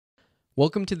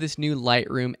Welcome to this new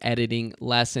Lightroom editing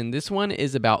lesson. This one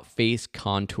is about face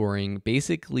contouring,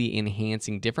 basically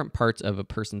enhancing different parts of a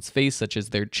person's face, such as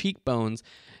their cheekbones,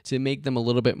 to make them a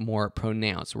little bit more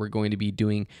pronounced. We're going to be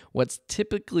doing what's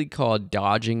typically called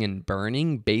dodging and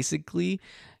burning. Basically,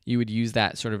 you would use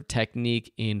that sort of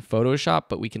technique in Photoshop,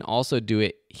 but we can also do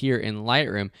it here in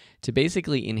Lightroom to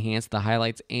basically enhance the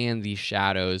highlights and the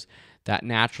shadows that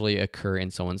naturally occur in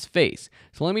someone's face.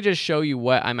 So let me just show you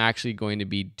what I'm actually going to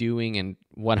be doing and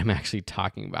what I'm actually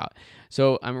talking about.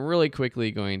 So I'm really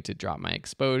quickly going to drop my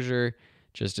exposure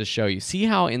just to show you. See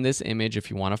how in this image,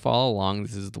 if you want to follow along,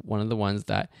 this is one of the ones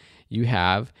that you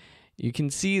have. You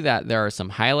can see that there are some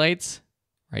highlights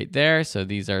right there. So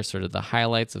these are sort of the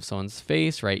highlights of someone's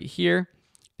face right here.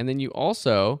 And then you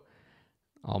also,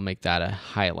 I'll make that a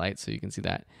highlight so you can see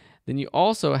that. Then you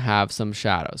also have some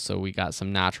shadows. So we got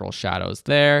some natural shadows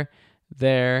there,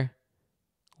 a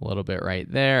little bit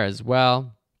right there as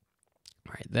well,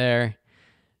 right there,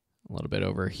 a little bit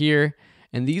over here.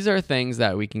 And these are things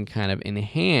that we can kind of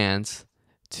enhance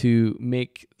to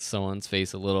make someone's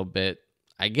face a little bit,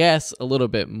 I guess, a little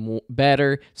bit more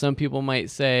better. Some people might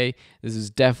say this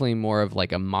is definitely more of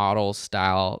like a model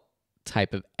style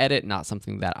type of edit, not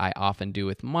something that I often do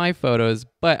with my photos,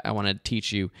 but I want to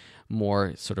teach you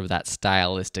more sort of that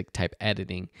stylistic type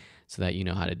editing so that you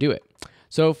know how to do it.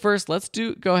 So first, let's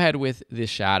go ahead with the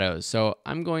shadows. So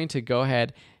I'm going to go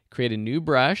ahead, create a new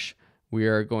brush. We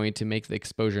are going to make the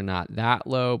exposure not that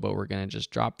low, but we're going to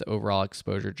just drop the overall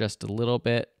exposure just a little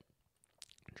bit.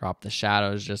 Drop the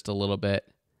shadows just a little bit,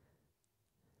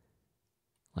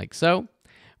 like so.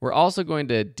 We're also going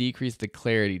to decrease the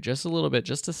clarity just a little bit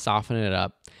just to soften it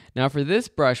up. Now for this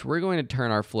brush, we're going to turn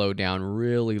our flow down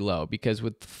really low because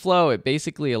with flow, it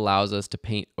basically allows us to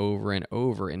paint over and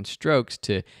over in strokes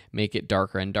to make it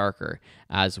darker and darker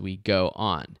as we go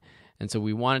on. And so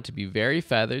we want it to be very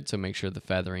feathered, so make sure the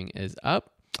feathering is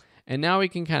up. And now we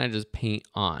can kind of just paint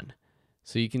on.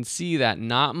 So you can see that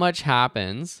not much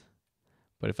happens,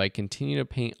 but if I continue to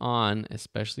paint on,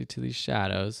 especially to these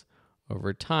shadows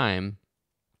over time,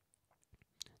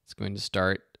 it's going to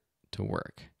start to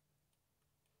work.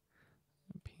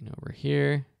 Paint over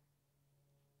here.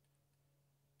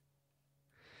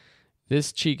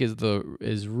 This cheek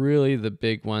is really the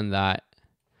big one that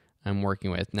I'm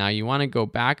working with. Now you want to go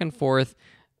back and forth,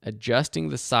 adjusting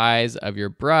the size of your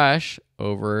brush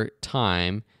over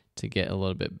time to get a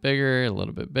little bit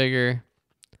bigger,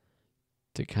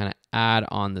 to kind of add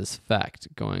on this effect,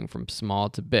 going from small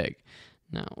to big.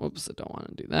 Now, whoops, I don't want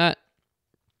to do that.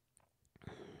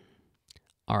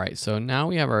 All right, so now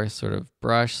we have our sort of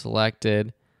brush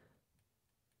selected,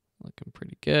 looking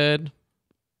pretty good.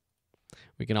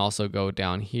 We can also go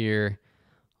down here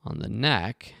on the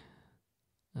neck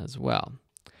as well.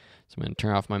 So I'm going to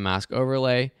turn off my mask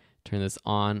overlay, turn this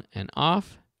on and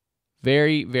off.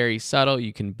 Very, very subtle.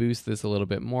 You can boost this a little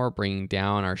bit more, bringing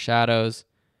down our shadows,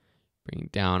 bringing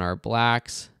down our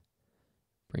blacks,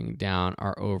 bringing down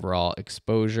our overall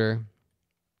exposure.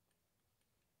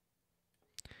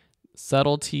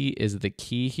 Subtlety is the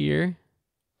key here.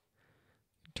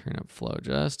 Turn up flow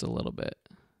just a little bit.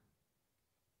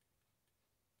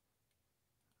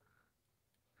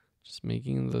 Just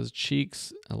making those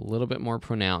cheeks a little bit more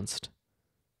pronounced.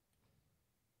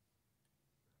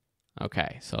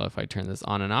 Okay, so if I turn this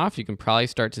on and off, you can probably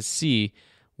start to see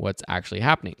what's actually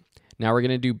happening. Now we're going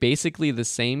to do basically the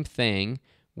same thing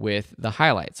with the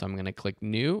highlights. So I'm going to click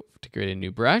New to create a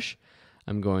new brush.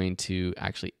 I'm going to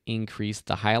actually increase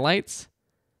the highlights.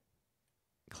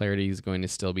 Clarity is going to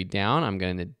still be down. I'm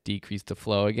going to decrease the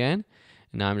flow again.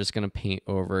 And now I'm just going to paint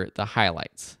over the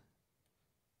highlights.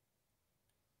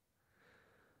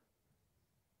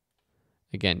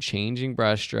 Again, changing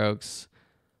brush strokes.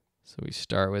 So we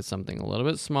start with something a little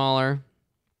bit smaller.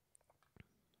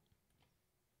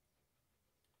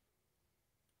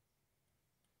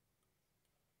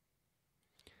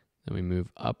 Then we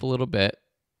move up a little bit.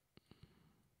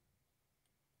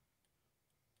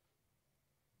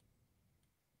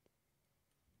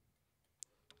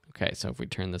 Okay, so if we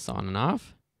turn this on and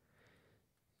off,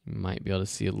 you might be able to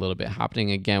see a little bit happening.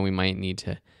 Again, we might need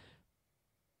to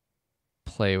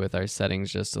play with our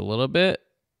settings just a little bit.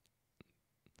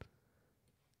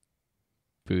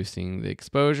 Boosting the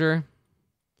exposure.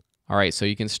 All right, so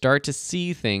you can start to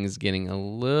see things getting a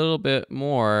little bit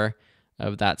more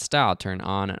of that style. Turn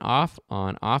on, off,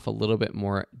 a little bit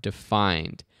more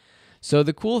defined. So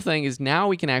the cool thing is now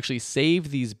we can actually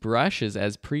save these brushes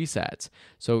as presets.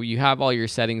 So you have all your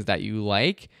settings that you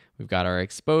like. We've got our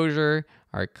exposure,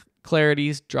 our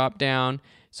clarities drop down.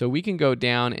 So we can go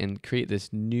down and create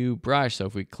this new brush. So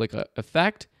if we click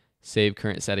Effect, save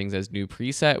current settings as new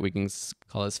preset. We can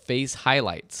call this face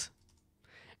highlights.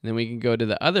 And then we can go to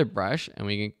the other brush and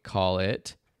we can call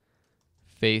it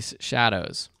face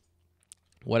shadows.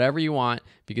 Whatever you want,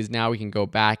 because now we can go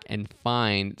back and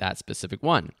find that specific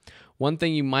one. One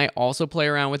thing you might also play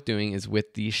around with doing is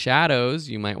with the shadows,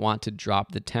 you might want to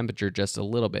drop the temperature just a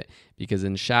little bit, because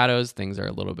in shadows, things are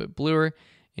a little bit bluer.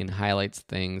 In highlights,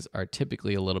 things are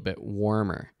typically a little bit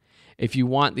warmer. If you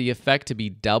want the effect to be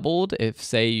doubled, if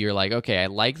say you're like, okay, I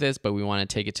like this, but we want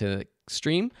to take it to the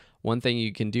extreme, one thing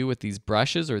you can do with these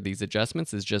brushes or these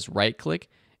adjustments is just right click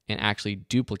and actually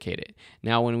duplicate it.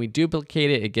 Now, when we duplicate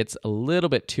it, it gets a little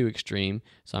bit too extreme.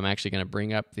 So I'm actually going to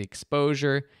bring up the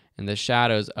exposure and the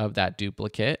shadows of that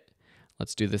duplicate.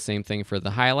 Let's do the same thing for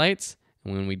the highlights.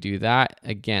 And when we do that,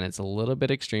 again, it's a little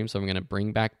bit extreme. So I'm going to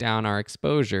bring back down our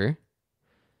exposure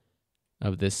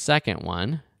of this second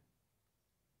one.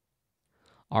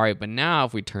 All right, but now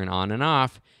if we turn on and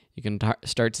off, you can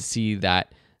start to see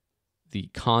that the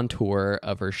contour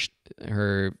of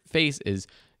her face is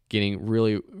getting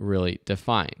really, really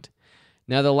defined.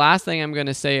 Now, the last thing I'm going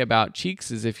to say about cheeks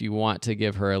is if you want to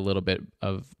give her a little bit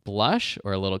of blush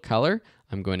or a little color,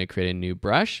 I'm going to create a new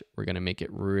brush. We're going to make it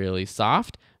really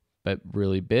soft, but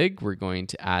really big. We're going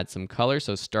to add some color.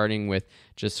 So starting with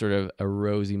just sort of a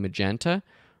rosy magenta,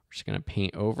 we're just going to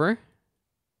paint over,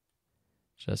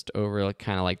 just over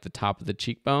kind of like the top of the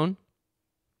cheekbone.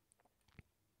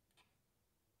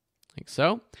 Like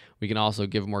so. We can also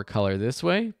give more color this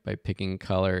way by picking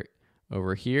color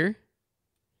over here.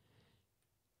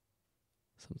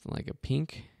 Something like a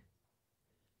pink.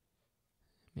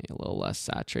 Maybe a little less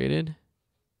saturated.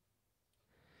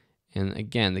 And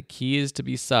again, the key is to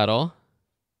be subtle.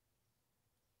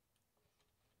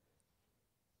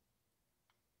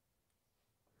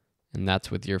 And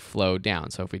that's with your flow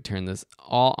down. So if we turn this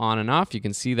all on and off, you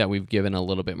can see that we've given a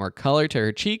little bit more color to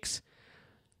her cheeks.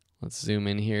 Let's zoom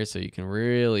in here so you can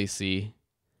really see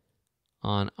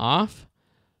on off.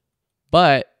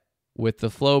 But with the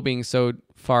flow being so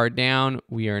far down,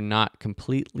 we are not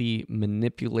completely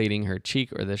manipulating her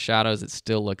cheek or the shadows. It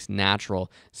still looks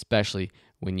natural, especially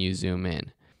when you zoom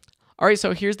in. All right,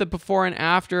 so here's the before and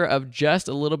after of just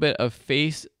a little bit of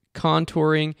face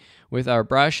contouring with our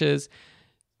brushes.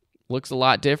 Looks a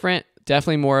lot different.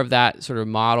 Definitely more of that sort of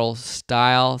model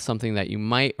style, something that you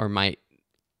might or might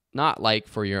not like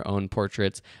for your own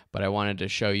portraits, but I wanted to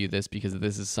show you this because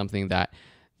this is something that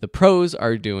the pros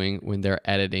are doing when they're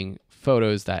editing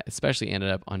photos that especially ended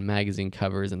up on magazine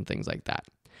covers and things like that.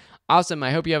 Awesome.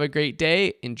 I hope you have a great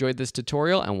day. Enjoyed this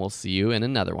tutorial, and we'll see you in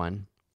another one.